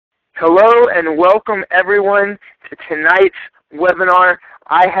Hello and welcome everyone to tonight's webinar.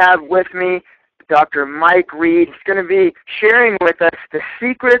 I have with me Dr. Mike Reid. He's going to be sharing with us the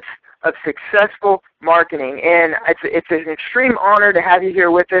secrets of successful marketing. And it's an extreme honor to have you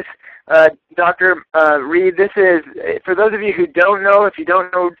here with us, Dr. Reid. This is, for those of you who don't know, if you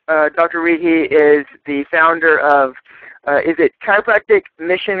don't know Dr. Reid, he is the founder of, is it Chiropractic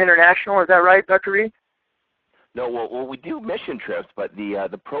Mission International? Is that right, Dr. Reid? No, well, we do mission trips, but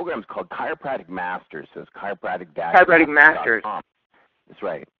the program's called Chiropractic Masters. So it's Chiropractic Masters. That's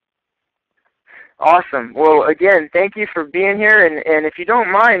right. Awesome. Well, again, thank you for being here. And if you don't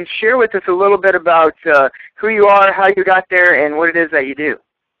mind, share with us a little bit about who you are, how you got there, and what it is that you do.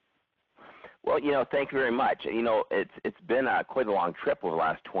 Well, thank you very much. It's been quite a long trip over the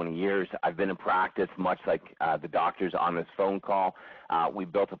last 20 years. I've been in practice much like the doctors on this phone call. We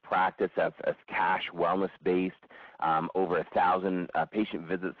built a practice that's cash wellness-based, over 1,000 patient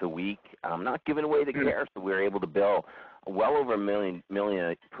visits a week, not giving away the care, so we were able to bill well over $1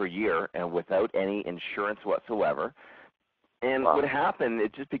 million per year and without any insurance whatsoever. And what happened,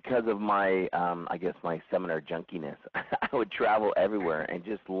 it's just because of my, I guess, my seminar junkiness. I would travel everywhere and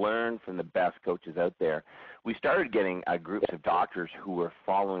just learn from the best coaches out there. We started getting groups of doctors who were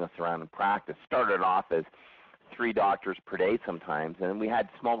following us around in practice. Started off as 3 doctors per day sometimes, and we had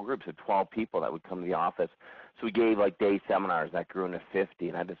small groups of 12 people that would come to the office. So we gave like day seminars that grew into 50,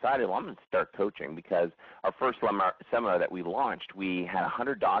 and I decided, well, I'm going to start coaching because our first seminar that we launched, we had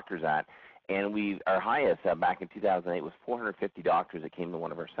 100 doctors at. And our highest back in 2008 was 450 doctors that came to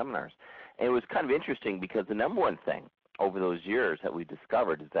one of our seminars. And it was kind of interesting because the number one thing over those years that we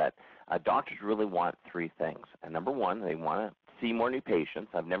discovered is that doctors really want 3 things. And number one, they want to see more new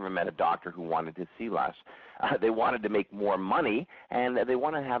patients. I've never met a doctor who wanted to see less. They wanted to make more money, and they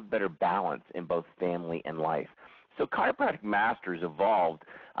want to have better balance in both family and life. So Chiropractic Masters evolved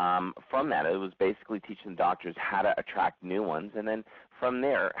from that. It was basically teaching doctors how to attract new ones, and then from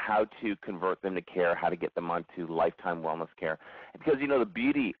there, how to convert them to care, how to get them onto lifetime wellness care. Because, the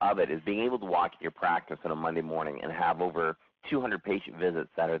beauty of it is being able to walk in your practice on a Monday morning and have over 200 patient visits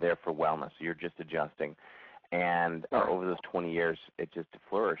that are there for wellness. So you're just adjusting. And over those 20 years, it just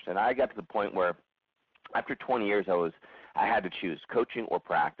flourished. And I got to the point where after 20 years, I had to choose coaching or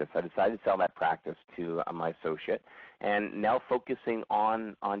practice. I decided to sell that practice to my associate, and now focusing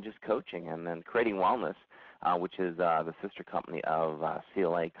on just coaching and then creating wellness, which is the sister company of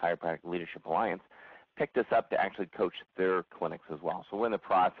CLA, Chiropractic Leadership Alliance, picked us up to actually coach their clinics as well. So we're in the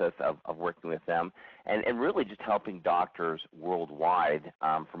process of working with them and really just helping doctors worldwide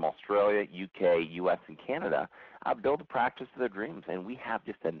from Australia, UK, US, and Canada build a practice of their dreams. And we have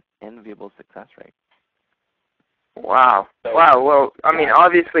just an enviable success rate. Wow. Wow. Well, I mean,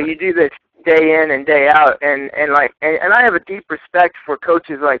 obviously you do this day in and day out, and I have a deep respect for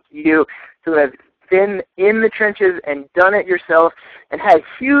coaches like you who have been in the trenches and done it yourself and had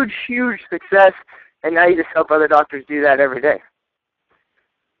huge, huge success, and now you just help other doctors do that every day.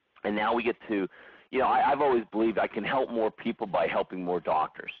 And now we get to, I've always believed I can help more people by helping more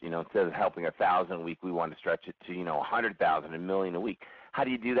doctors. Instead of helping 1,000 a week, we want to stretch it to, 100,000, 1 million a week. How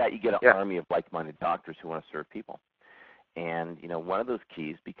do you do that? You get an army of like-minded doctors who want to serve people. And, one of those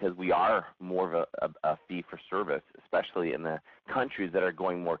keys, because we are more of a fee-for-service, especially in the countries that are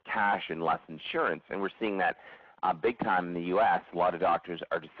going more cash and less insurance, and we're seeing that big time in the U.S. A lot of doctors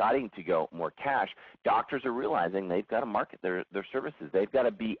are deciding to go more cash. Doctors are realizing they've got to market their services. They've got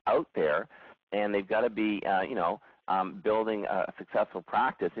to be out there, and they've got to be, building a successful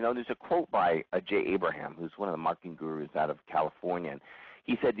practice. There's a quote by Jay Abraham, who's one of the marketing gurus out of California. And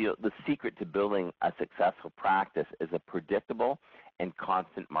he said, the secret to building a successful practice is a predictable and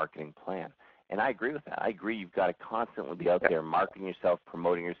constant marketing plan. And I agree with that. I agree you've got to constantly be out there marketing yourself,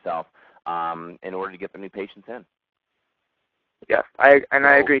 promoting yourself in order to get the new patients in. Yeah, I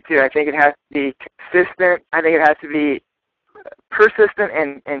agree too. I think it has to be consistent. I think it has to be persistent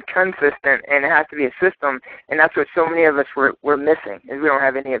and consistent, and it has to be a system. And that's what so many of us we're missing, is we don't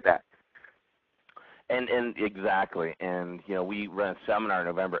have any of that. And exactly. And, we run a seminar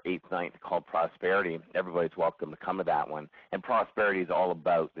November 8th, 9th called Prosperity. Everybody's welcome to come to that one. And Prosperity is all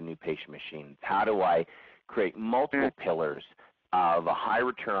about the new patient machine. It's how do I create multiple pillars of a high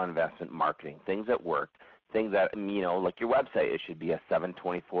return on investment marketing, things that work, things that, like your website, it should be a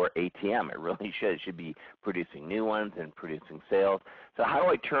 7/24 ATM. It really should. It should be producing new ones and producing sales. So how do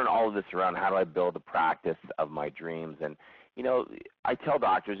I turn all of this around? How do I build a practice of my dreams? And, I tell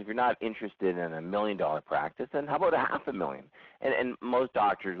doctors, if you're not interested in $1 million practice, then how about $500,000? And most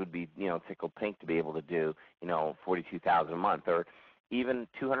doctors would be, tickled pink to be able to do, $42,000 a month, or even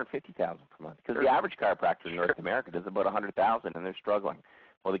 $250,000 per month. Because the average chiropractor in North America does about $100,000, and they're struggling.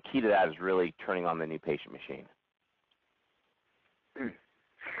 Well, the key to that is really turning on the new patient machine.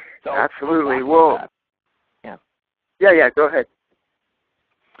 So absolutely. Well, yeah, go ahead.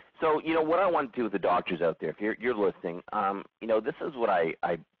 So, what I want to do with the doctors out there, if you're listening, this is what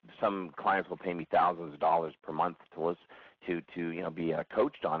some clients will pay me thousands of dollars per month to be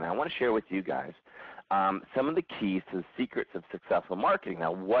coached on. And I want to share with you guys some of the keys to the secrets of successful marketing.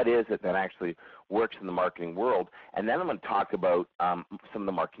 Now, what is it that actually works in the marketing world? And then I'm going to talk about some of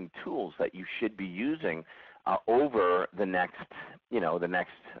the marketing tools that you should be using over the next year,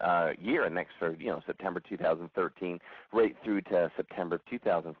 September 2013, right through to September of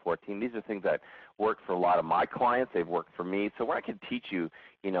 2014. These are things that work for a lot of my clients. They've worked for me. So when I can teach you,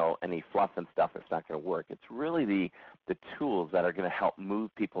 any fluff and stuff that's not going to work, it's really the tools that are going to help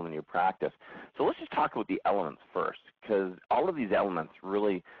move people in your practice. So let's just talk about the elements first, because all of these elements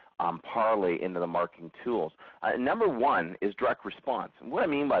really parlay into the marketing tools. Number one is direct response. And what I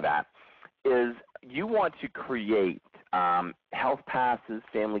mean by that is you want to create health passes,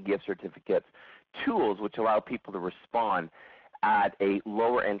 family gift certificates, tools which allow people to respond at a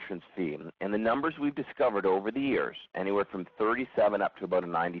lower entrance fee. And the numbers we've discovered over the years, anywhere from 37 up to about a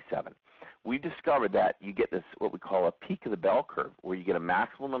 97, we've discovered that you get this, what we call a peak of the bell curve, where you get a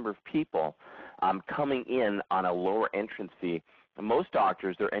maximum number of people coming in on a lower entrance fee. And most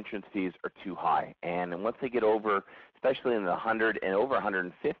doctors, their entrance fees are too high. And once they get over, especially in the 100 and over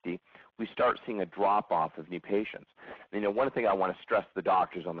 150, we start seeing a drop-off of new patients. One thing I want to stress to the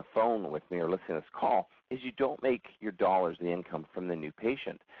doctors on the phone with me or listening to this call is you don't make your dollars, the income, from the new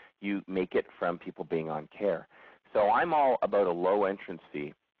patient. You make it from people being on care. So I'm all about a low entrance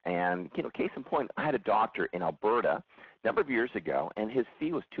fee. And, case in point, I had a doctor in Alberta a number of years ago, and his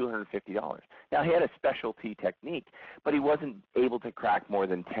fee was $250. Now, he had a specialty technique, but he wasn't able to crack more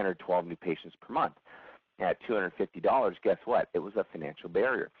than 10 or 12 new patients per month. At $250, guess what? It was a financial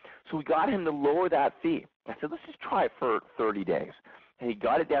barrier. So we got him to lower that fee. I said, let's just try it for 30 days. And he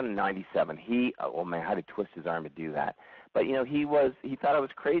got it down to 97. I had to twist his arm to do that. But, he thought I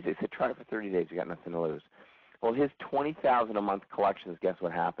was crazy. I said, try it for 30 days. You got nothing to lose. Well, his $20,000 a month collections, guess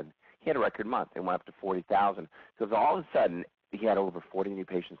what happened? He had a record month. It went up to $40,000. Because all of a sudden, he had over 40 new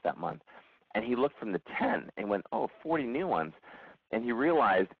patients that month. And he looked from the 10 and went, 40 new ones. And he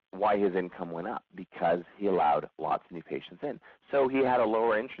realized why his income went up, because he allowed lots of new patients in. So he had a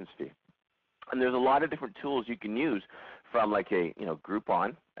lower entrance fee. And there's a lot of different tools you can use, from like a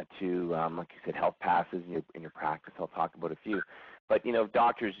Groupon to like you said, health passes in your practice. I'll talk about a few. But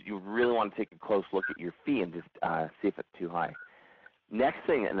doctors, you really want to take a close look at your fee and just see if it's too high. Next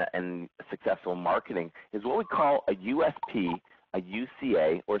thing in successful marketing is what we call a USP, a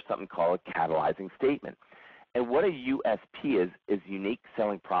UCA, or something called a catalyzing statement. And what a USP is unique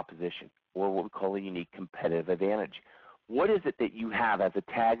selling proposition, or what we call a unique competitive advantage. What is it that you have as a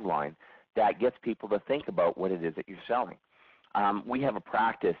tagline that gets people to think about what it is that you're selling? We have a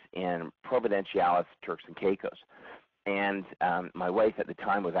practice in Providenciales, Turks and Caicos. And my wife at the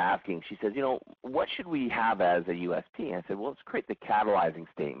time was asking, she says, what should we have as a USP? And I said, well, let's create the catalyzing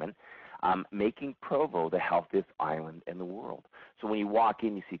statement, making Provo the healthiest island in the world. So when you walk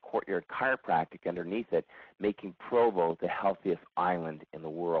in, you see Courtyard Chiropractic underneath it, making Provo the healthiest island in the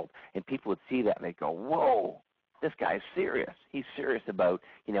world. And people would see that and they'd go, whoa, this guy's serious. He's serious about,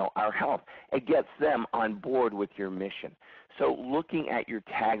 our health. It gets them on board with your mission. So looking at your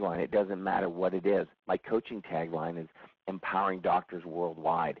tagline, it doesn't matter what it is. My coaching tagline is empowering doctors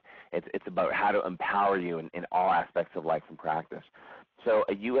worldwide. It's about how to empower you in all aspects of life and practice. So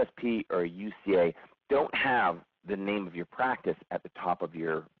a USP or a UCA, don't have the name of your practice at the top of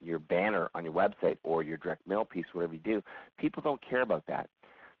your banner on your website or your direct mail piece, whatever you do. People don't care about that.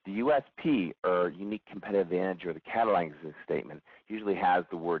 The USP, or unique competitive advantage, or the catalyzing statement, usually has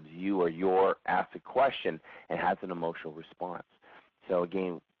the words you or your, ask a question, and has an emotional response. So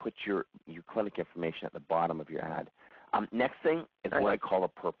again, put your clinic information at the bottom of your ad. Next thing is what I call a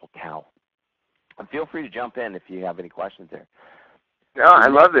purple cow. And feel free to jump in if you have any questions there. No, I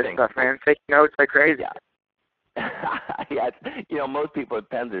love this stuff, man. Taking notes like crazy. Yeah. Yeah, most people with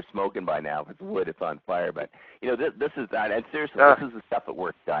pens are smoking by now. If it's wood, it's on fire. But this is that. And seriously, this is the stuff that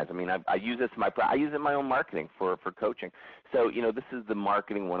works, guys. I mean, I use this in I use it in my own marketing for coaching. So this is the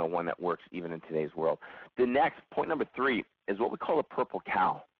marketing 101 that works even in today's world. The next point, number 3, is what we call a purple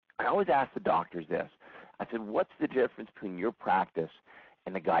cow. I always ask the doctors this. I said, what's the difference between your practice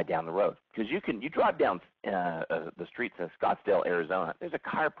and the guy down the road? Because you drive down the streets of Scottsdale, Arizona. There's a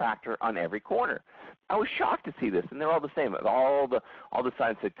chiropractor on every corner. I was shocked to see this, and they're all the same. All the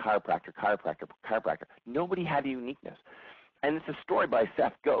signs said chiropractor, chiropractor, chiropractor. Nobody had a uniqueness. And it's a story by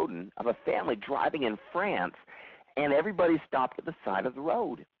Seth Godin of a family driving in France, And everybody stopped at the side of the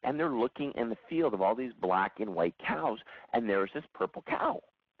road, and they're looking in the field of all these black and white cows, and there's this purple cow.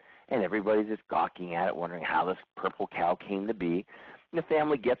 And everybody's just gawking at it, wondering how this purple cow came to be. And the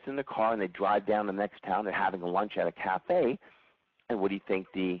family gets in the car, and they drive down to the next town. They're having lunch at a cafe, and what do you think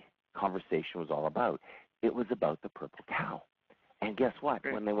the conversation was all about? It was about the purple cow. And guess what?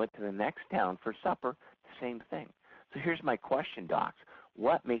 When they went to the next town for supper, the same thing. So here's my question, docs.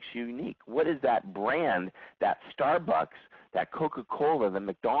 What makes you unique? What is that brand, that Starbucks, that Coca-Cola, the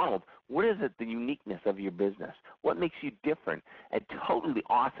McDonald's? What is it, the uniqueness of your business? What makes you different and totally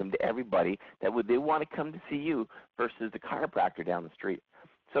awesome to everybody that they want to come to see you versus the chiropractor down the street?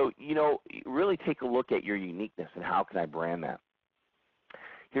 So, really take a look at your uniqueness and how can I brand that.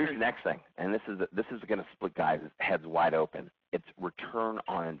 Here's the next thing, and this is going to split guys' heads wide open. It's return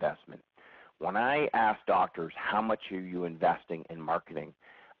on investment. When I ask doctors how much are you investing in marketing,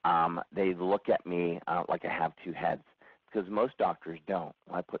 they look at me like I have two heads because most doctors don't.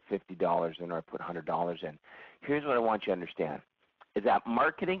 I put $50 in or I put $100 in. Here's what I want you to understand is that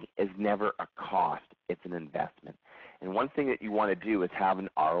marketing is never a cost. It's an investment. And one thing that you want to do is have an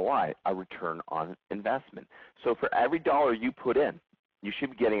ROI, a return on investment. So for every dollar you put in, you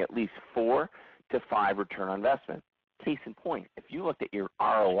should be getting at least 4 to 5 return on investment. Case in point, if you looked at your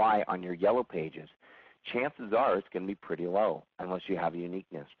ROI on your yellow pages, chances are it's going to be pretty low unless you have a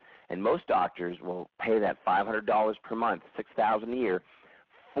uniqueness. And most doctors will pay that $500 per month, $6,000 a year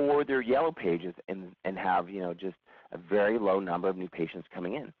for their yellow pages and have, just a very low number of new patients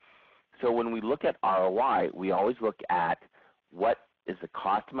coming in. So when we look at ROI, we always look at what is the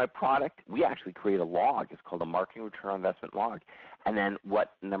cost of my product. We actually create a log. It's called a marketing return on investment log. And then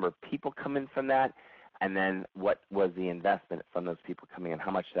what number of people come in from that, and then what was the investment from those people coming in? How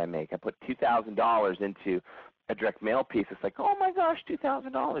much did I make? I put $2,000 into a direct mail piece. It's like, oh my gosh,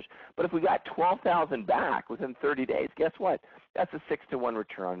 $2,000. But if we got $12,000 back within 30 days, guess what? That's a 6-to-1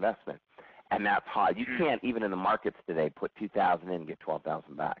 return on investment. And that's hard. You can't, even in the markets today, put $2,000 in and get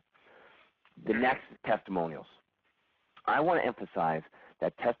 $12,000 back. The next is testimonials. I want to emphasize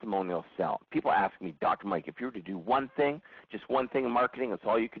that testimonials sell. People ask me, Dr. Mike, if you were to do one thing, just one thing in marketing, that's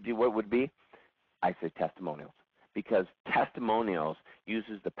all you could do, what would it be? I say testimonials, because testimonials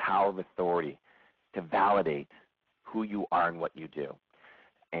uses the power of authority to validate who you are and what you do.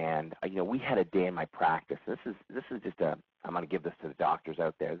 And we had a day in my practice. This is just I'm going to give this to the doctors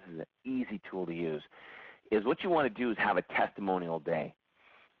out there. This is an easy tool to use. Is what you want to do is have a testimonial day.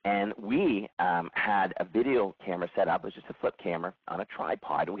 And we had a video camera set up. It was just a flip camera on a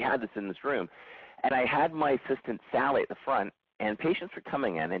tripod. We had this in this room. And I had my assistant, Sally, at the front, and patients were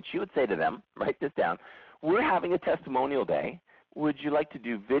coming in, and she would say to them, write this down, we're having a testimonial day. Would you like to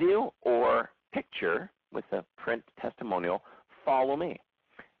do video or picture with a print testimonial? Follow me.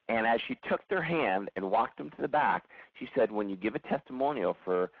 And as she took their hand and walked them to the back, she said, when you give a testimonial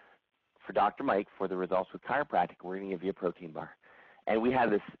for Dr. Mike for the results with chiropractic, we're going to give you a protein bar. And we had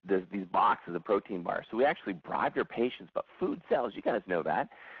these boxes of protein bars. So we actually bribed our patients, but food sells. You guys know that.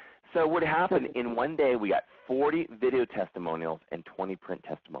 So what happened, in one day we got 40 video testimonials and 20 print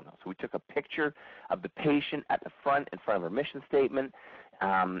testimonials. So we took a picture of the patient at the front, in front of our mission statement.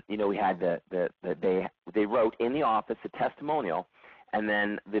 We had they wrote in the office a testimonial, and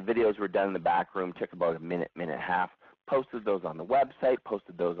then the videos were done in the back room, took about a minute, minute and a half, posted those on the website,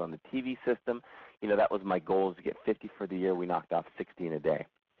 posted those on the TV system. That was my goal, is to get 50 for the year. We knocked off 60 in a day.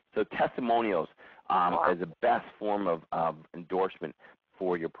 So testimonials is the best form of endorsement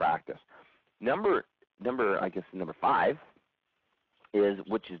for your practice. Number 5 is,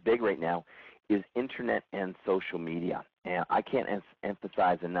 which is big right now, is internet and social media. And I can't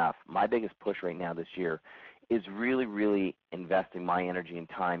emphasize enough, my biggest push right now this year is really, really investing my energy and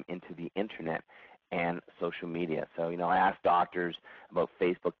time into the internet and social media. So, I ask doctors about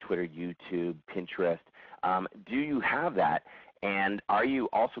Facebook, Twitter, YouTube, Pinterest. Do you have that? And are you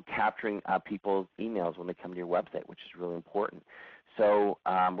also capturing people's emails when they come to your website, which is really important? So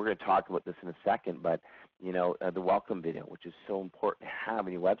we're going to talk about this in a second, but the welcome video, which is so important to have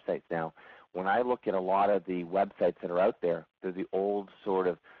in your websites now. When I look at a lot of the websites that are out there, they're the old sort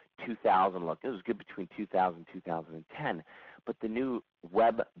of 2000 look. It was good between 2000 and 2010. But the new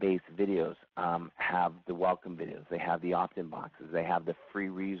web-based videos have the welcome videos. They have the opt-in boxes. They have the free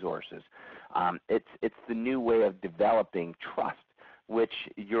resources. It's the new way of developing trust, which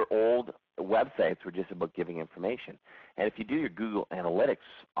your old websites were just about giving information. And if you do your Google Analytics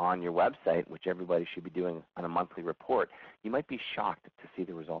on your website, which everybody should be doing on a monthly report, you might be shocked to see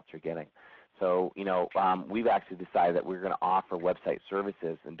the results you're getting. So, we've actually decided that we're going to offer website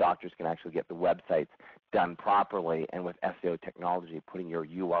services, and doctors can actually get the websites done properly and with SEO technology, putting your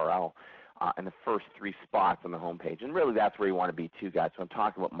URL in the first 3 spots on the homepage. And really that's where you want to be too, guys. So I'm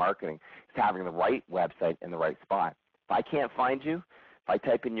talking about marketing. It's having the right website in the right spot. If I can't find you, if I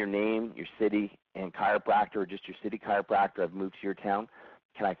type in your name, your city, and chiropractor, or just your city chiropractor, I've moved to your town,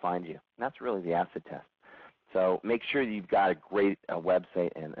 can I find you? And that's really the acid test. So make sure you've got a great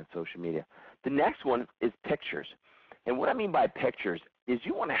website and social media. The next one is pictures. And what I mean by pictures is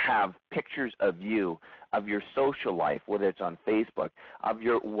you want to have pictures of you, of your social life, whether it's on Facebook, of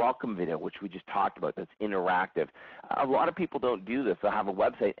your welcome video, which we just talked about, that's interactive. A lot of people don't do this. They'll have a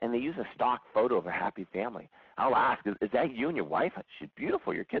website and they use a stock photo of a happy family. I'll ask, is that you and your wife? She's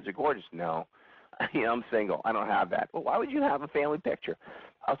beautiful. Your kids are gorgeous. No. I'm single. I don't have that. Well, why would you have a family picture?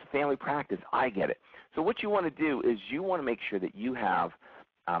 Oh, it's a family practice. I get it. So what you want to do is you want to make sure that you have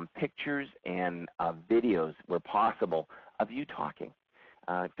pictures and videos where possible of you talking.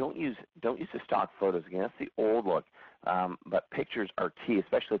 Don't use the stock photos. Again, that's the old look. But pictures are key,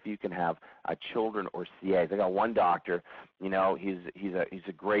 especially if you can have children or CAs. I got one doctor. He's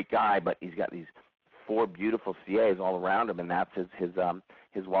a great guy, but he's got these 4 beautiful CAs all around him, and that's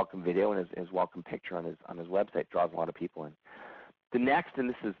his welcome video and his welcome picture on his website. Draws a lot of people in. The next, and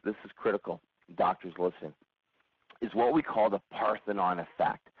this is critical, doctors listen, is what we call the Parthenon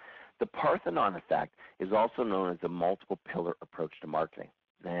effect. The Parthenon effect is also known as the multiple pillar approach to marketing.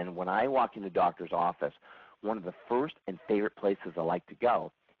 And when I walk into a doctor's office, one of the first and favorite places I like to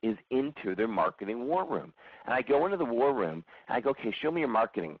go is into their marketing war room. And I go into the war room and I go, okay, show me your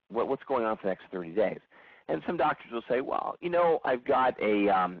marketing. What's going on for the next 30 days? And some doctors will say, well, I've got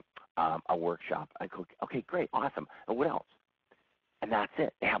a workshop. I go, okay, great, awesome. And what else? And that's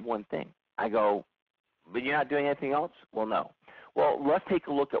it. They have one thing. I go, but you're not doing anything else? Well, no. Well, let's take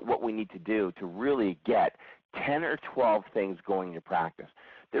a look at what we need to do to really get 10 or 12 things going in your practice.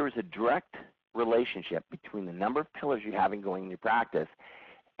 There is a direct relationship between the number of pillars you're having going in your practice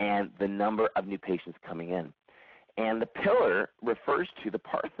and the number of new patients coming in. And the pillar refers to the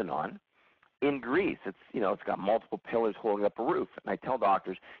Parthenon in Greece. It's got multiple pillars holding up a roof. And I tell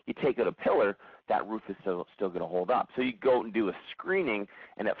doctors, you take out a pillar, that roof is still going to hold up. So you go and do a screening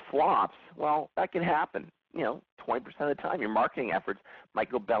and it flops. Well, that can happen. 20% of the time your marketing efforts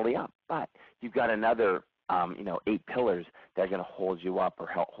might go belly up. But you've got another 8 pillars that are going to hold you up or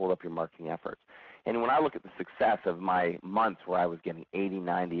help hold up your marketing efforts. And when I look at the success of my months where I was getting 80,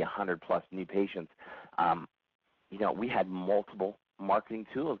 90, 100 plus new patients, we had multiple marketing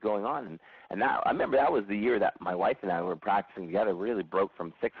tools going on. And that, I remember that was the year that my wife and I were practicing together, really broke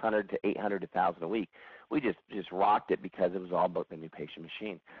from 600 to 800 to 1,000 a week. We just rocked it because it was all about the new patient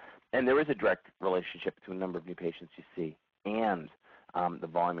machine. And there is a direct relationship between the number of new patients you see and the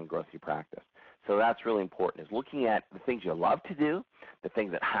volume and growth of your practice. So that's really important, is looking at the things you love to do, the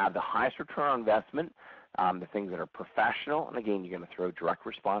things that have the highest return on investment, the things that are professional. And again, you're going to throw direct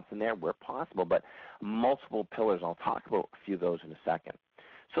response in there where possible, but multiple pillars. I'll talk about a few of those in a second.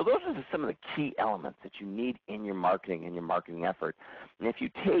 So those are some of the key elements that you need in your marketing and your marketing effort. And if you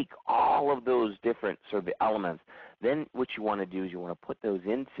take all of those different sort of elements, then what you want to do is you want to put those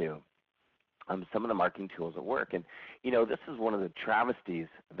into some of the marketing tools at work. And this is one of the travesties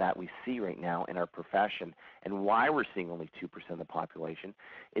that we see right now in our profession, and why we're seeing only 2% of the population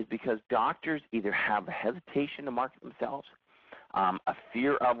is because doctors either have a hesitation to market themselves, a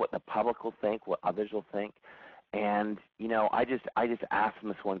fear of what the public will think, what others will think. And I just ask them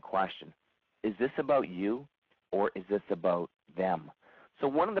this one question: is this about you, or is this about them? So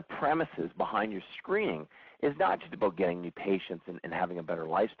one of the premises behind your screening is not just about getting new patients and having a better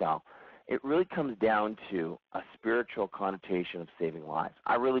lifestyle. It really comes down to a spiritual connotation of saving lives.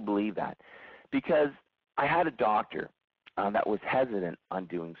 I really believe that, because I had a doctor that was hesitant on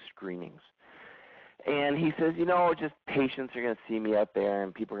doing screenings. And he says, just patients are going to see me out there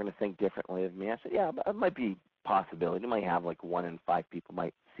and people are going to think differently of me. I said, yeah, that might be a possibility. You might have like 1 in 5 people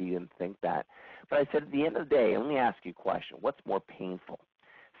might see and think that. But I said, at the end of the day, let me ask you a question. What's more painful,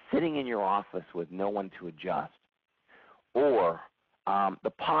 sitting in your office with no one to adjust, or the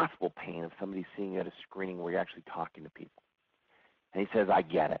possible pain of somebody seeing you at a screening where you're actually talking to people? And he says, I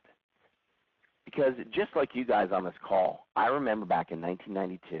get it. Because just like you guys on this call, I remember back in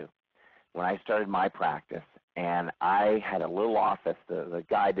 1992 when I started my practice, and I had a little office. The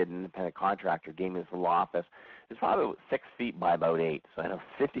guy did an independent contractor, gave me this little office. It's probably 6 feet by about 8, so I know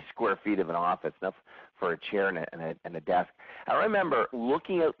 50 square feet of an office, enough for a chair and a desk. I remember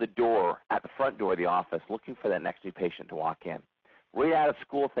looking out the door, at the front door of the office, looking for that next new patient to walk in. Right out of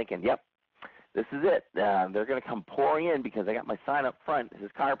school thinking, yep, this is it. They're going to come pouring in because I got my sign up front. This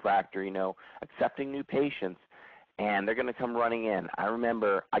is chiropractor, accepting new patients, and they're going to come running in. I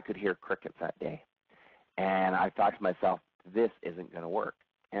remember I could hear crickets that day, and I thought to myself, this isn't going to work.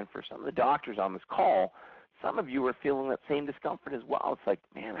 And for some of the doctors on this call, some of you are feeling that same discomfort as well. It's like,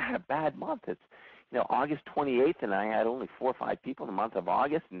 man, I had a bad month. It's, August 28th, and I had only 4 or 5 people in the month of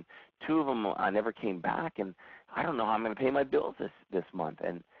August, and 2 of them never came back, and I don't know how I'm going to pay my bills this month.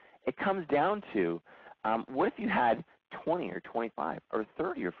 And it comes down to, what if you had 20 or 25 or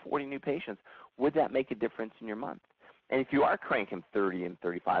 30 or 40 new patients? Would that make a difference in your month? And if you are cranking 30 and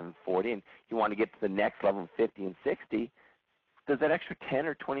 35 and 40 and you want to get to the next level of 50 and 60, does that extra 10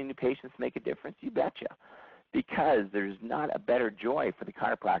 or 20 new patients make a difference? You betcha. Because there's not a better joy for the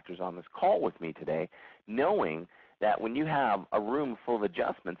chiropractors on this call with me today, knowing that when you have a room full of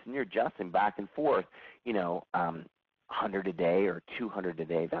adjustments and you're adjusting back and forth, 100 a day or 200 a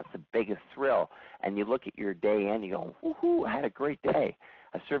day, that's the biggest thrill. And you look at your day and you go, woohoo, I had a great day.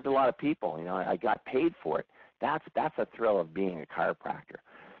 I served a lot of people. I got paid for it. That's a thrill of being a chiropractor.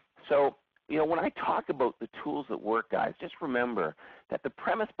 So, when I talk about the tools that work, guys, just remember that the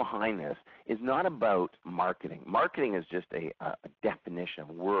premise behind this is not about marketing. Marketing is just a definition,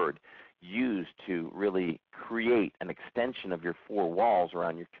 a word used to really create an extension of your 4 walls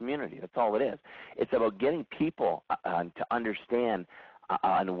around your community. That's all it is. It's about getting people to understand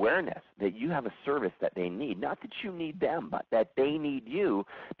an awareness that you have a service that they need. Not that you need them, but that they need you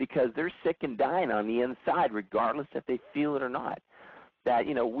because they're sick and dying on the inside regardless if they feel it or not. That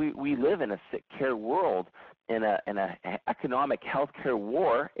we live in a sick care world, in a economic healthcare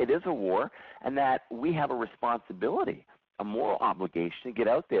war. It is a war, and that we have a responsibility, a moral obligation to get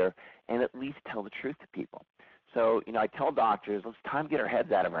out there and at least tell the truth to people. So I tell doctors, it's time to get our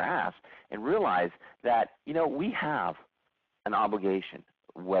heads out of our ass and realize that we have an obligation,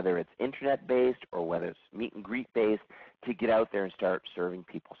 whether it's internet-based or whether it's meet and greet based, to get out there and start serving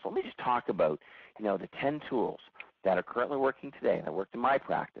people. So let me just talk about the 10 tools that are currently working today, that worked in my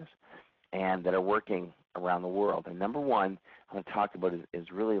practice, and that are working around the world. And number one I'm going to talk about is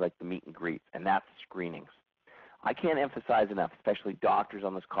really like the meet and greets, and that's screenings. I can't emphasize enough, especially doctors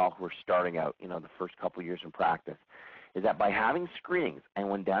on this call who are starting out, the first couple years in practice, is that by having screenings, and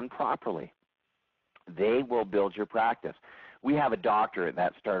when done properly, they will build your practice. We have a doctor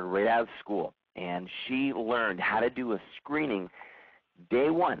that started right out of school, and she learned how to do a screening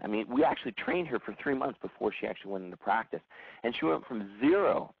day one. I mean, we actually trained her for 3 months before she actually went into practice. And she went from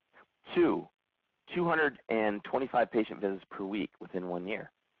 0 to 225 patient visits per week within 1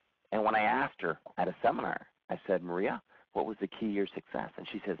 year. And when I asked her at a seminar, I said, Maria, what was the key to your success? And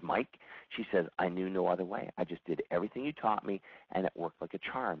she says, Mike, she says, I knew no other way. I just did everything you taught me, and it worked like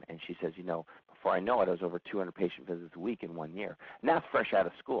a charm. And she says, before I know it, I was over 200 patient visits a week in 1 year. And that's fresh out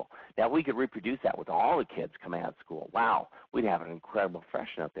of school. Now, we could reproduce that with all the kids coming out of school. Wow, we'd have an incredible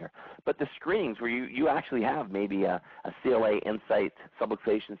profession out there. But the screenings where you actually have maybe a CLA Insight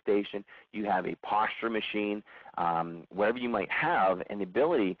subluxation station, you have a posture machine, whatever you might have, and the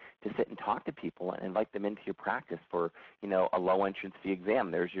ability to sit and talk to people and invite them into your practice for a low entrance fee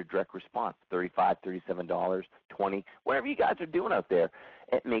exam. There's your direct response, $35, $37, $20, whatever you guys are doing out there.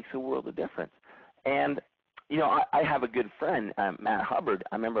 It makes a world of difference. And I have a good friend, Matt Hubbard.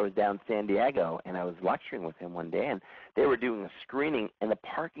 I remember I was down in San Diego, and I was lecturing with him one day, and they were doing a screening in the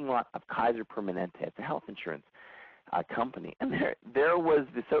parking lot of Kaiser Permanente. It's a health insurance company. And there was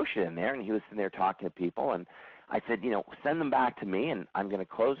the associate in there, and he was sitting there talking to people, and I said, send them back to me, and I'm going to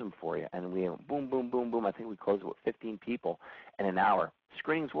close them for you. And we boom, boom, boom, boom. I think we closed about 15 people in an hour.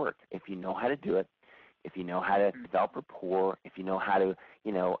 Screenings work if you know how to do it, if you know how to develop rapport, if you know how to,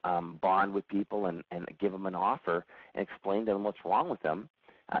 bond with people and give them an offer and explain to them what's wrong with them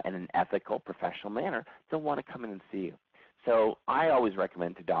in an ethical, professional manner, they'll want to come in and see you. So I always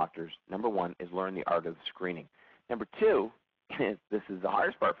recommend to doctors, number one, is learn the art of screening. Number two, this is the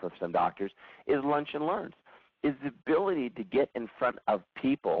hardest part for some doctors, is lunch and learns. Is the ability to get in front of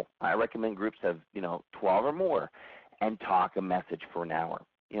people. I recommend groups of 12 or more and talk a message for an hour.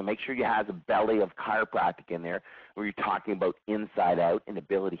 Make sure you have a belly of chiropractic in there where you're talking about inside out and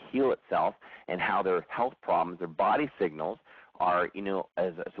ability to heal itself and how their health problems, their body signals are,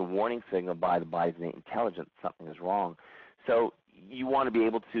 as a warning signal by the body's innate intelligence something is wrong. So you want to be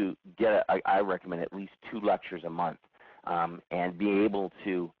able to get, I recommend at least 2 lectures a month and be able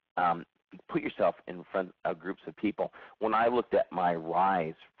to put yourself in front of groups of people. When I looked at my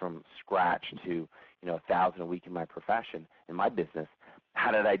rise from scratch to 1,000 a week in my profession, in my business, how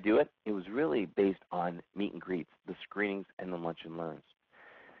did I do it? It was really based on meet and greets, the screenings, and the lunch and learns.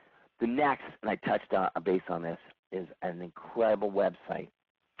 The next, and I touched on base on this, is an incredible website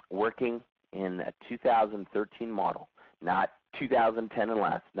working in a 2013 model, not 2010 and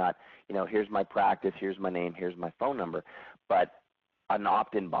less, not, here's my practice, here's my name, here's my phone number, but an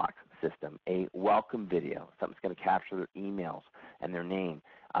opt-in box system, a welcome video, something's going to capture their emails and their name,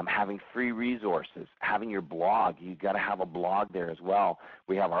 having free resources, having your blog. You've got to have a blog there as well.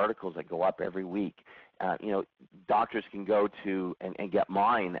 We have articles that go up every week. Doctors can go to and get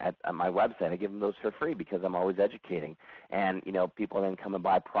mine at my website. I give them those for free because I'm always educating. And, people then come and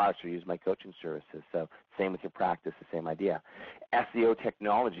buy products or use my coaching services. So same with your practice, the same idea. SEO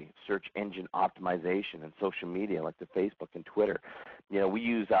technology, search engine optimization, and social media like the Facebook and Twitter. We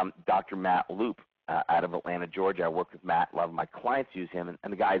use Dr. Matt Loop out of Atlanta, Georgia. I work with Matt. A lot of my clients use him.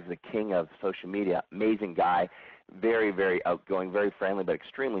 And the guy's the king of social media. Amazing guy. Very, very outgoing, very friendly, but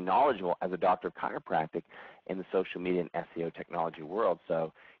extremely knowledgeable as a doctor of chiropractic in the social media and SEO technology world.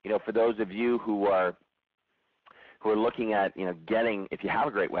 So, for those of you who are looking at, getting, if you have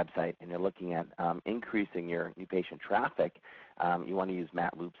a great website and you're looking at increasing your new patient traffic, you want to use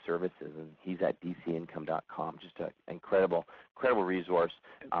Matt Loop's services, and he's at dcincome.com. Just an incredible resource,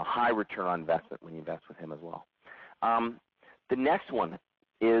 high return on investment when you invest with him as well. The next one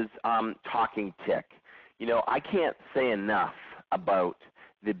is Talking Tick. I can't say enough about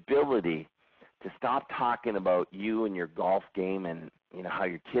the ability to stop talking about you and your golf game and how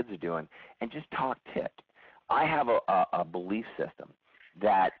your kids are doing and just talk tick. I have a belief system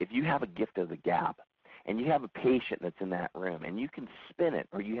that if you have a gift of the gab and you have a patient that's in that room and you can spin it,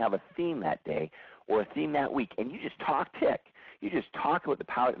 or you have a theme that day or a theme that week, and you just talk tick. You just talk about the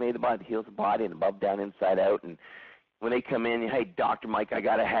power that made the body, that heals the body, and above, down, inside out. And when they come in, hey, Dr. Mike, I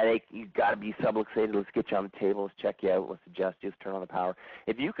got a headache. You've got to be subluxated. Let's get you on the table. Let's check you out. Let's adjust you. Let's turn on the power.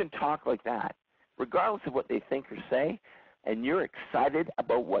 If you can talk like that, regardless of what they think or say, and you're excited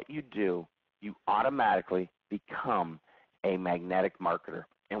about what you do, you automatically become a magnetic marketer.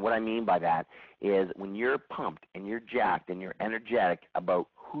 And what I mean by that is when you're pumped and you're jacked and you're energetic about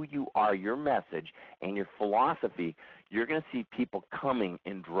who you are, your message, and your philosophy, you're going to see people coming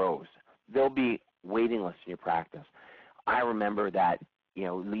in droves. There'll be waiting lists in your practice. I remember that,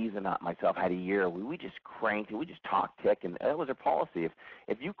 Lisa and myself had a year where we just cranked and we just talked tick, and that was our policy.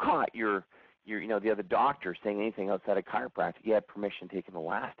 If you caught your the other doctor saying anything outside of chiropractic, you had permission to take an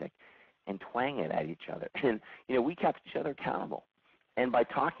elastic and twang it at each other. And, we kept each other accountable. And by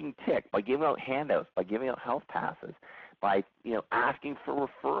talking tick, by giving out handouts, by giving out health passes, by, asking for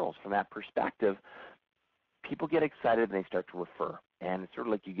referrals from that perspective, people get excited and they start to refer. And it's sort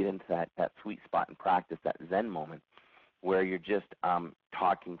of like you get into that sweet spot in practice, that Zen moment, where you're just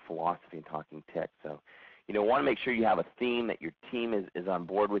talking philosophy and talking tick. So, want to make sure you have a theme, that your team is on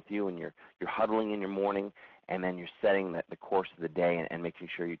board with you, and you're huddling in your morning, and then you're setting the course of the day and making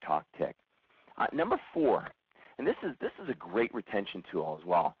sure you talk tick. Number 4, and this is a great retention tool as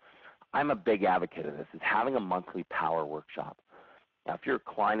well. I'm a big advocate of this, is having a monthly power workshop. Now, if you're a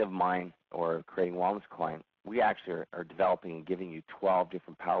client of mine or a Creating Wellness client, we actually are developing and giving you 12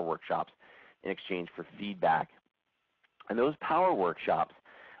 different power workshops in exchange for feedback. And those power workshops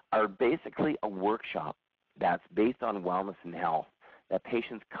are basically a workshop that's based on wellness and health that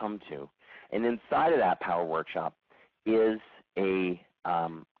patients come to. And inside of that power workshop is a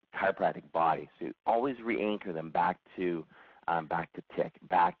chiropractic body. So you always re-anchor them back to tick,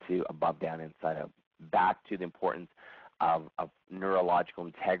 back to above, down, inside out, back to the importance of neurological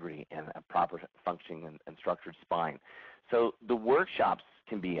integrity and a proper functioning and structured spine. So the workshops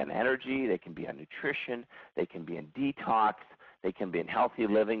can be on energy, they can be on nutrition, they can be in detox, they can be in healthy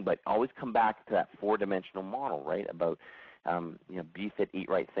living, but always come back to that 4-dimensional model, right, about be fit, eat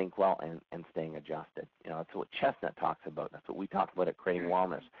right, think well, and staying adjusted. That's what Chestnut talks about. That's what we talk about at Creating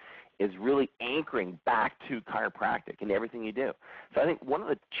Wellness, is really anchoring back to chiropractic in everything you do. So I think one of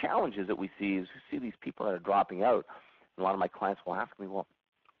the challenges that we see is we see these people that are dropping out. A lot of my clients will ask me, well,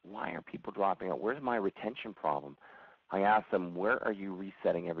 why are people dropping out? Where's my retention problem? I ask them, where are you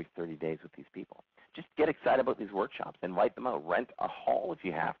resetting every 30 days with these people? Just get excited about these workshops. Invite them out. Rent a hall if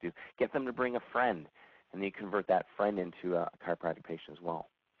you have to. Get them to bring a friend. And then you convert that friend into a chiropractic patient as well.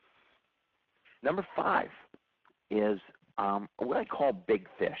 Number 5 is what I call big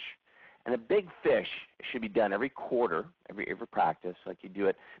fish. And a big fish should be done every quarter, every practice. Like you do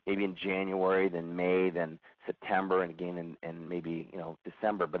it maybe in January, then May, then September, and again in maybe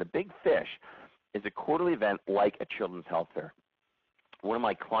December. But a big fish is a quarterly event like a children's health fair. One of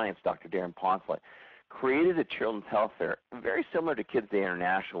my clients, Dr. Darren Poncelet, created a children's health fair very similar to Kids Day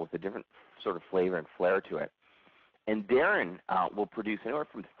International with a different sort of flavor and flair to it. And Darren will produce anywhere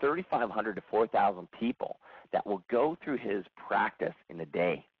from 3,500 to 4,000 people that will go through his practice in a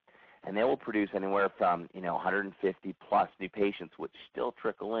day. And they will produce anywhere from 150 plus new patients, which still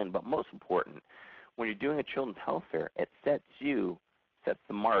trickle in. But most important, when you're doing a children's health fair, it sets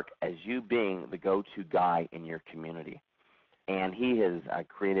the mark as you being the go-to guy in your community. And he has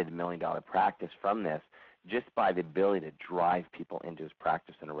created $1 million practice from this just by the ability to drive people into his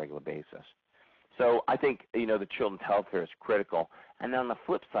practice on a regular basis. So I think, the children's health fair is critical. And then on the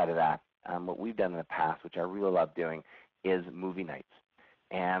flip side of that, what we've done in the past, which I really love doing, is movie nights.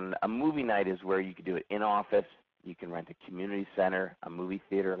 And a movie night is where you can do it in office. You can rent a community center, a movie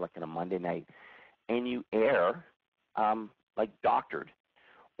theater, like on a Monday night, and you air like Doctored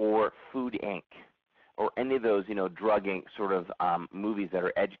or Food Inc. or any of those, drug Inc. sort of movies that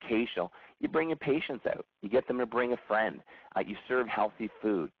are educational. You bring your patients out. You get them to bring a friend. You serve healthy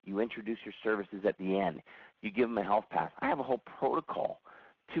food. You introduce your services at the end. You give them a health pass. I have a whole protocol,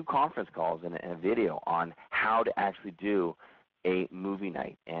 2 conference calls and a video on how to actually do a movie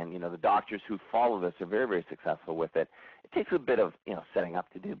night. And, the doctors who follow this are very, very successful with it. It takes a bit of, setting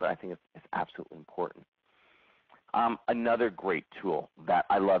up to do, but I think it's absolutely important. Another great tool that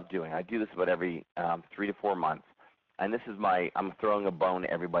I love doing, I do this about every 3 to 4 months, and this is I'm throwing a bone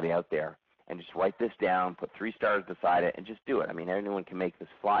to everybody out there, and just write this down, put 3 stars beside it, and just do it. I mean, anyone can make this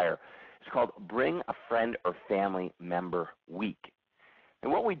flyer. It's called Bring a Friend or Family Member Week.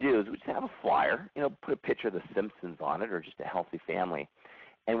 And what we do is we just have a flyer, put a picture of the Simpsons on it or just a healthy family.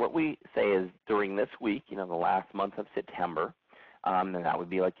 And what we say is during this week, the last month of September, and that would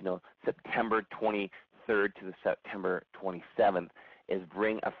be like, September 23rd to the September 27th, is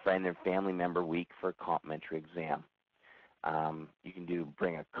Bring a Friend and Family Member Week for a complimentary exam. You can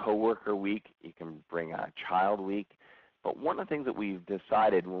bring a coworker week, you can bring a child week. But one of the things that we've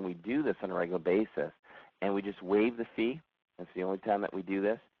decided when we do this on a regular basis, and we just waive the fee, that's the only time that we do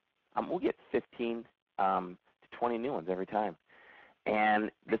this, we'll get 15 to 20 new ones every time. And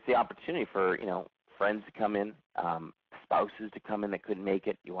it's the opportunity for, friends to come in, spouses to come in that couldn't make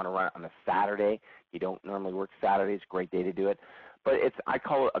it. You want to run it on a Saturday. You don't normally work Saturdays. Great day to do it. But I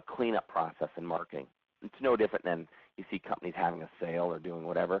call it a cleanup process in marketing. It's no different than you see companies having a sale or doing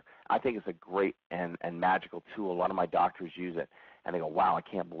whatever. I think it's a great and magical tool. A lot of my doctors use it, and they go, wow, I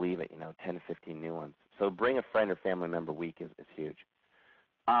can't believe it, 10 to 15 new ones. So Bring a Friend or Family Member Week is huge.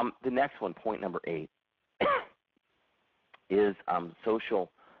 The next one, point number 8, is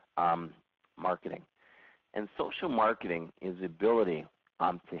social marketing. And social marketing is the ability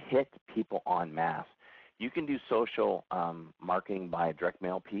to hit people en masse. You can do social marketing by a direct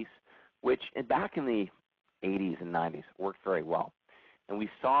mail piece, which back in the 80s and 90s worked very well. And we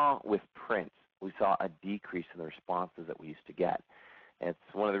saw with print, we saw a decrease in the responses that we used to get. It's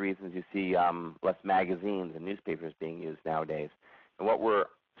one of the reasons you see less magazines and newspapers being used nowadays. And what we're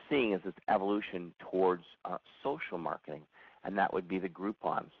seeing is this evolution towards social marketing, and that would be the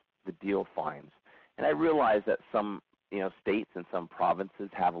Groupons, the deal finds. And I realize that some states and some provinces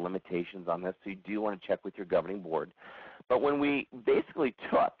have limitations on this, so you do want to check with your governing board. But when we basically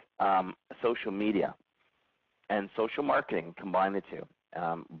took social media and social marketing, combined the two,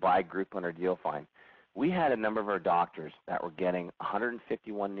 by Groupon or deal find, we had a number of our doctors that were getting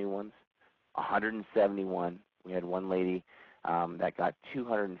 151 new ones, 171. We had one lady that got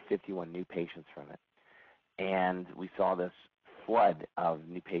 251 new patients from it. And we saw this flood of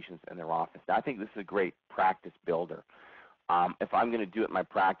new patients in their office. Now, I think this is a great practice builder. If I'm going to do it in my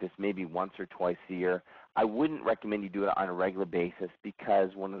practice maybe once or twice a year, I wouldn't recommend you do it on a regular basis,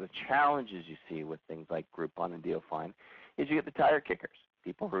 because one of the challenges you see with things like Groupon and Deal Find is you get the tire kickers,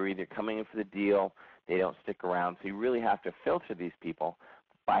 people who are either coming in for the deal, they don't stick around. So you really have to filter these people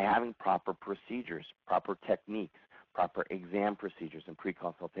by having proper procedures, proper techniques, proper exam procedures and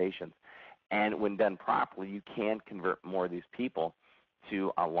pre-consultations. And when done properly, you can convert more of these people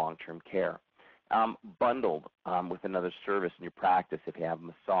to long-term care. Bundled with another service in your practice, if you have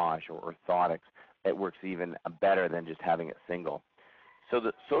massage or orthotics, it works even better than just having it single. So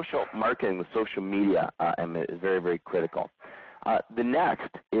the social marketing, the social media is very, very critical. The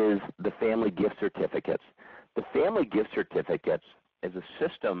next is the family gift certificates. The family gift certificates is a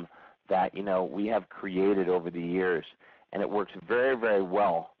system that we have created over the years, and it works very, very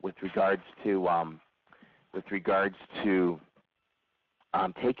well with regards to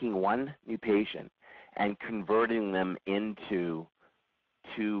taking one new patient and converting them into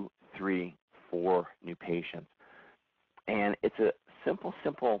 2, 3, 4 new patients. And it's a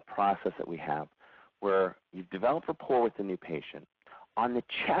simple process that we have where you've developed rapport with the new patient. On the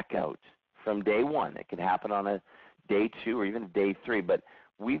checkout from day 1, it can happen on a day 2 or even a day 3, but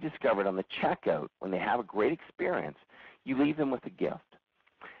we've discovered on the checkout, when they have a great experience, you leave them with a gift.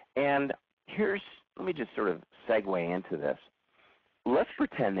 And let me just sort of segue into this. Let's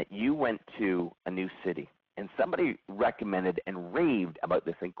pretend that you went to a new city and somebody recommended and raved about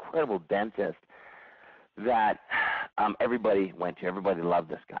this incredible dentist that everybody went to. Everybody loved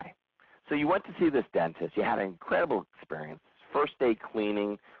this guy. So you went to see this dentist. You had an incredible experience. First day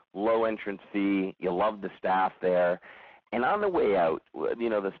cleaning, low entrance fee. You love the staff there. And on the way out,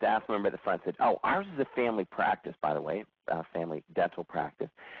 the staff member at the front said, "Oh, ours is a family practice, by the way, family dental practice.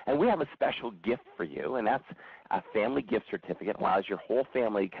 And we have a special gift for you, and that's a family gift certificate. It allows your whole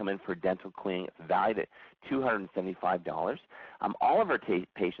family to come in for dental cleaning. It's valued at $275. All of our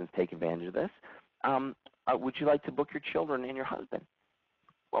patients take advantage of this. Would you like to book your children and your husband?"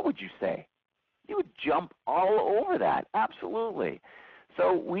 What would you say? You would jump all over that, absolutely.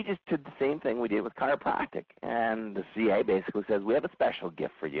 So we just did the same thing we did with chiropractic. And the CA basically says, we have a special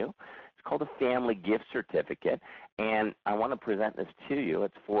gift for you. It's called a family gift certificate. And I want to present this to you.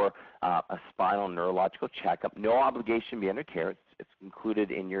 It's for a spinal neurological checkup. No obligation to be under care. It's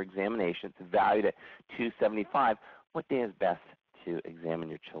included in your examination. It's valued at $275. What day is best to examine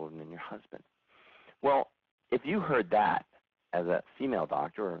your children and your husband? Well, if you heard that as a female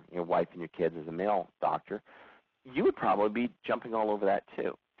doctor, or your wife and your kids as a male doctor, you would probably be jumping all over that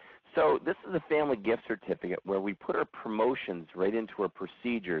too. So this is a family gift certificate where we put our promotions right into our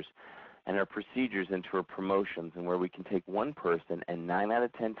procedures and our procedures into our promotions, and where we can take one person and 9 out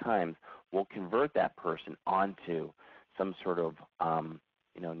of 10 times we'll convert that person onto some sort of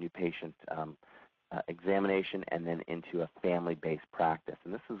new patient examination and then into a family-based practice.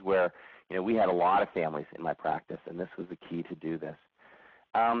 And this is where we had a lot of families in my practice, and this was the key to do this.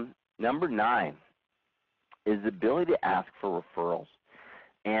 Number 9 is the ability to ask for referrals.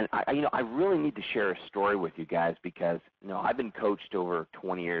 And I really need to share a story with you guys because I've been coached over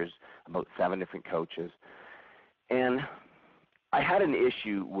 20 years, about 7 different coaches, and I had an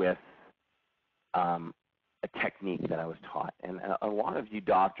issue with a technique that I was taught. And a lot of you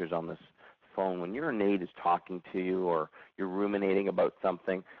doctors on this phone, when your innate is talking to you or you're ruminating about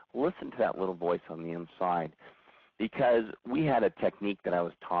something, listen to that little voice on the inside, because we had a technique that I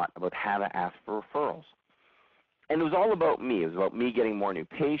was taught about how to ask for referrals. And it was all about me. It was about me getting more new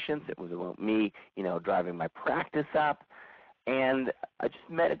patients. It was about me, driving my practice up. And I just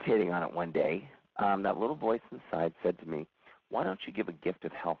meditating on it one day, that little voice inside said to me, "Why don't you give a gift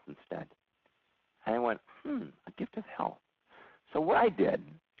of health instead?" And I went, a gift of health. So what I did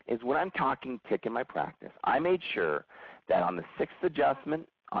is when I'm talking tick in my practice, I made sure that on the 6th adjustment,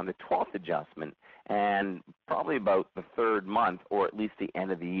 on the 12th adjustment, and probably about the 3rd month or at least the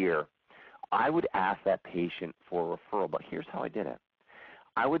end of the year, I would ask that patient for a referral. But here's how I did it.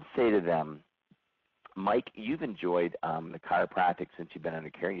 I would say to them, "Mike, you've enjoyed the chiropractic since you've been under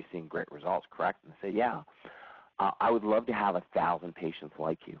care. You've seen great results, correct?" And they say, "Yeah. I would love to have 1,000 patients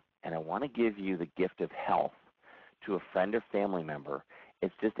like you, and I want to give you the gift of health to a friend or family member.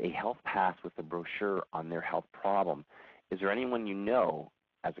 It's just a health pass with a brochure on their health problem. Is there anyone you know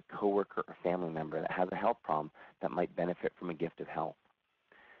as a coworker or family member that has a health problem that might benefit from a gift of health?"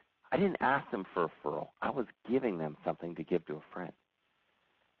 I didn't ask them for a referral. I was giving them something to give to a friend.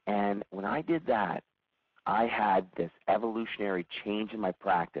 And when I did that, I had this evolutionary change in my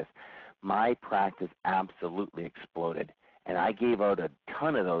practice. My practice absolutely exploded. And I gave out a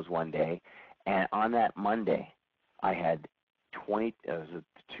ton of those one day. And on that Monday, I had 20, it was a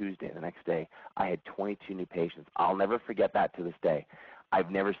Tuesday, the next day, I had 22 new patients. I'll never forget that to this day. I've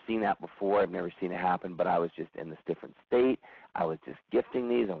never seen that before. I've never seen it happen, but I was just in this different state. I was just gifting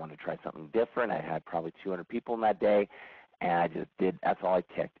these. I wanted to try something different. I had probably 200 people in that day, and I just did, that's all I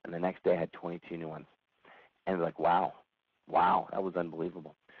ticked. And the next day I had 22 new ones. And like, wow, that was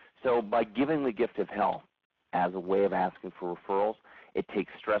unbelievable. So by giving the gift of health as a way of asking for referrals, it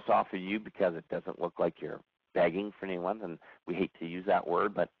takes stress off of you because it doesn't look like you're begging for anyone, and we hate to use that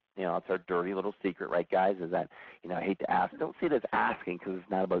word, but it's our dirty little secret, right, guys, is that, I hate to ask. Don't see it as asking because it's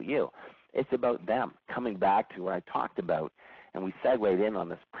not about you. It's about them coming back to what I talked about, and we segued in on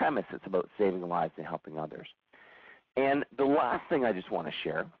this premise. It's about saving lives and helping others. And the last thing I just want to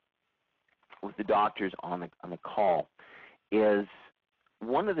share with the doctors on the call is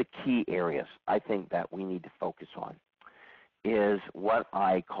one of the key areas I think that we need to focus on is what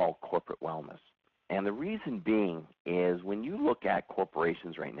I call corporate wellness. And the reason being is when you look at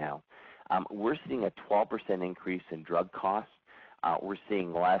corporations right now, we're seeing a 12% increase in drug costs. We're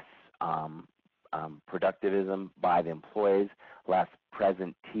seeing less productivism by the employees, less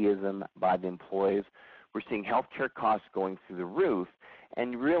presenteeism by the employees. We're seeing healthcare costs going through the roof,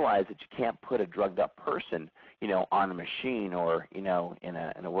 and you realize that you can't put a drugged up person, on a machine or, in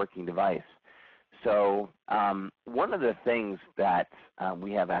a working device. So one of the things that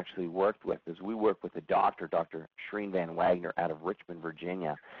we have actually worked with is we work with a doctor, Dr. Shereen Van Wagner out of Richmond,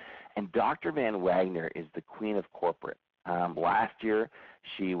 Virginia. And Dr. Van Wagner is the queen of corporate. Last year,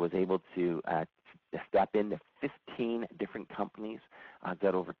 she was able to step into 15 different companies.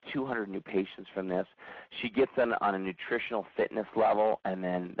 Got over 200 new patients from this. She gets on a nutritional fitness level, and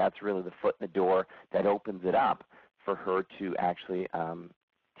then that's really the foot in the door that opens it up for her to actually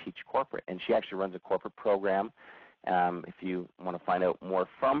teach corporate. And she actually runs a corporate program. If you want to find out more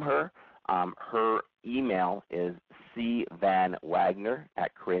from her, her email is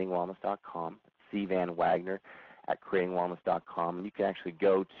cvanwagner@creatingwellness.com, cvanwagner@creatingwellness.com. And you can actually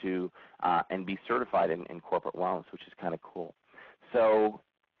go to and be certified in corporate wellness, which is kind of cool. So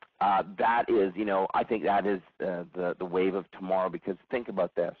that is, I think that is the wave of tomorrow, because think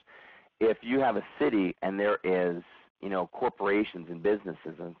about this. If you have a city and there is, corporations and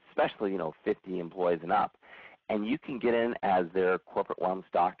businesses, and especially, 50 employees and up, and you can get in as their corporate wellness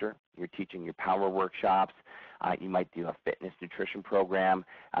doctor. You're teaching your power workshops. You might do a fitness nutrition program.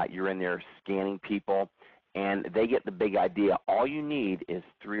 You're in there scanning people, and they get the big idea. All you need is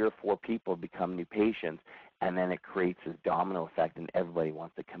 3 or 4 people become new patients, and then it creates this domino effect, and everybody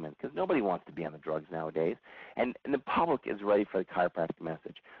wants to come in, because nobody wants to be on the drugs nowadays. And the public is ready for the chiropractic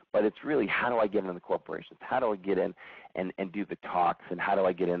message. But it's really, how do I get into the corporations? How do I get in and do the talks? And how do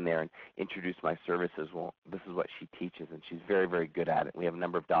I get in there and introduce my services? Well, this is what she teaches, and she's very, very good at it. We have a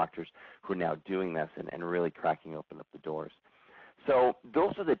number of doctors who are now doing this and really cracking open up the doors. So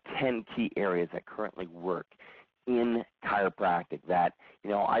those are the 10 key areas that currently work in chiropractic that,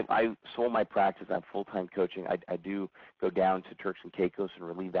 I sold my practice. I have full-time coaching. I do go down to Turks and Caicos and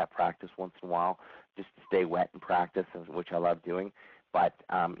relieve that practice once in a while just to stay wet in practice, which I love doing. But,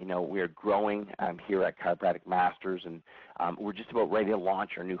 we are growing here at Chiropractic Masters, and we're just about ready to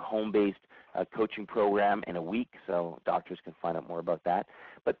launch our new home-based coaching program in a week, so doctors can find out more about that.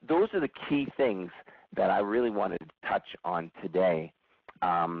 But those are the key things that I really wanted to touch on today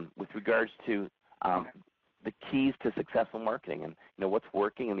with regards to the keys to successful marketing and what's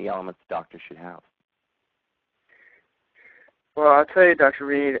working and the elements doctors should have. Well, I'll tell you, Dr.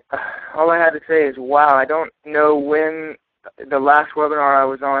 Reid, all I had to say is, wow, I don't know when the last webinar I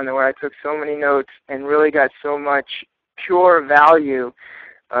was on where I took so many notes and really got so much pure value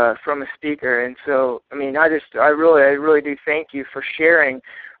from a speaker. And so, I really do thank you for sharing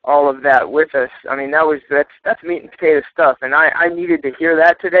all of that with us. I mean, that's meat and potato stuff, and I needed to hear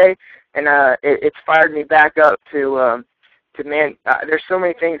that today, and it's fired me back up to man. There's so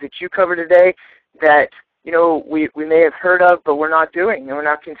many things that you cover today that we may have heard of, but we're not doing, and we're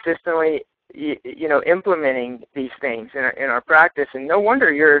not consistently implementing these things in our practice. And no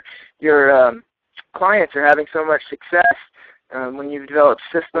wonder your clients are having so much success when you've developed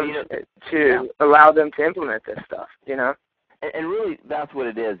systems to allow them to implement this stuff. And really, that's what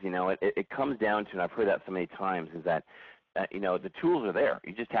it is. It comes down to, and I've heard that so many times, is that the tools are there.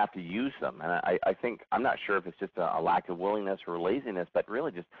 You just have to use them. And I think, I'm not sure if it's just a lack of willingness or laziness, but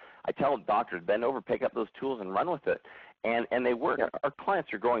really just, I tell doctors, bend over, pick up those tools, and run with it. And they work. Yeah. Our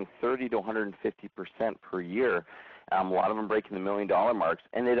clients are growing 30 to 150% per year. A lot of them breaking the $1 million marks,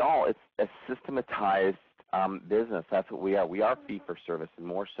 and it's a systematized business. That's what we are. We are fee for service, and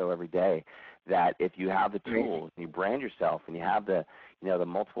more so every day. That if you have the tools and you brand yourself and you have the the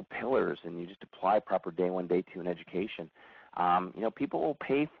multiple pillars and you just apply proper day 1, day 2 in education, people will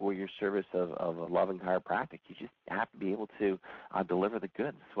pay for your service of a loving chiropractic. You just have to be able to deliver the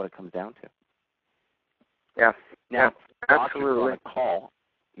goods. That's what it comes down to. Yeah. Now, absolutely. On a call,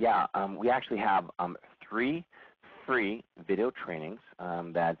 we actually have 3 free video trainings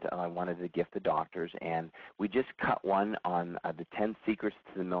that I wanted to gift the doctors, and we just cut one on the 10 secrets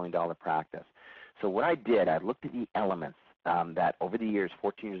to the $1 million practice. So what I did, I looked at the elements that over the years,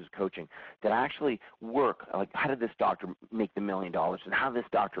 14 years of coaching, that actually work. Like, how did this doctor make the $1 million, and how did this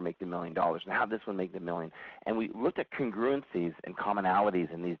doctor make the $1 million, and how did this one make the $1 million? And we looked at congruencies and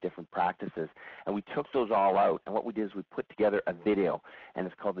commonalities in these different practices, and we took those all out. And what we did is we put together a video, and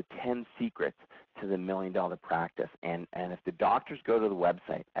it's called the 10 Secrets to the $1 million practice. And if the doctors go to the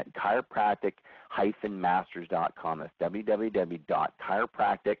website at chiropractic-masters.com, that's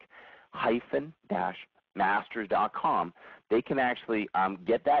www.chiropractic-masters.com, they can actually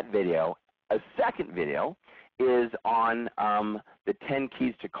get that video. A second video is on the 10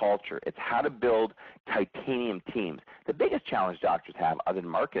 keys to culture. It's how to build titanium teams. The biggest challenge doctors have, other than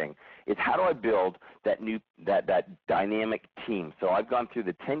marketing, is how do I build that dynamic team. So I've gone through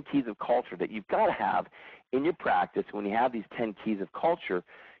the 10 keys of culture that you've got to have in your practice. When you have these 10 keys of culture,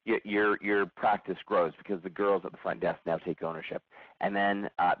 your practice grows because the girls at the front desk now take ownership. And then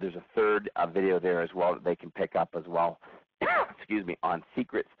there's a third video there as well that they can pick up as well, excuse me, on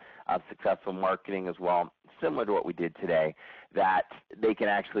secrets of successful marketing as well. similar to what we did today, that they can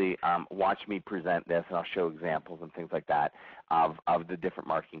actually watch me present this, and I'll show examples and things like that of the different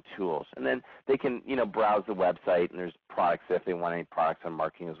marketing tools. And then they can, browse the website, and there's products if they want any products on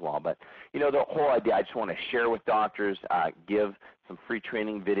marketing as well. But, the whole idea, I just want to share with doctors, give some free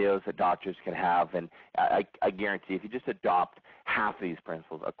training videos that doctors can have, and I guarantee if you just adopt half of these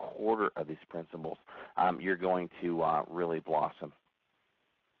principles, a quarter of these principles, you're going to really blossom.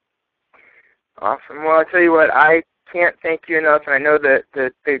 Awesome. Well, I tell you what, I can't thank you enough, and I know that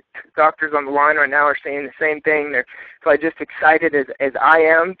the doctors on the line right now are saying the same thing. They're probably just excited as I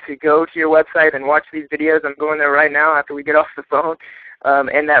am to go to your website and watch these videos. I'm going there right now after we get off the phone.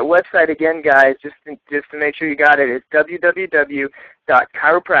 And that website again, guys, just to make sure you got it, is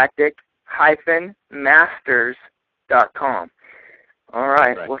www.chiropractic-masters.com. All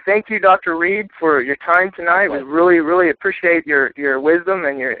right. Well, thank you, Dr. Reid, for your time tonight. We really, really appreciate your wisdom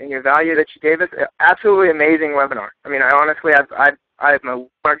and your value that you gave us. Absolutely amazing webinar. I mean, I'm a webinar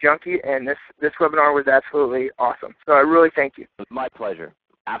junkie, and this webinar was absolutely awesome. So I really thank you. It's my pleasure.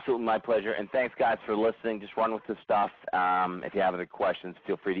 Absolutely my pleasure. And thanks, guys, for listening. Just run with the stuff. If you have any questions,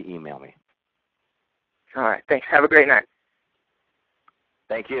 feel free to email me. All right. Thanks. Have a great night.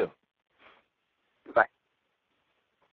 Thank you.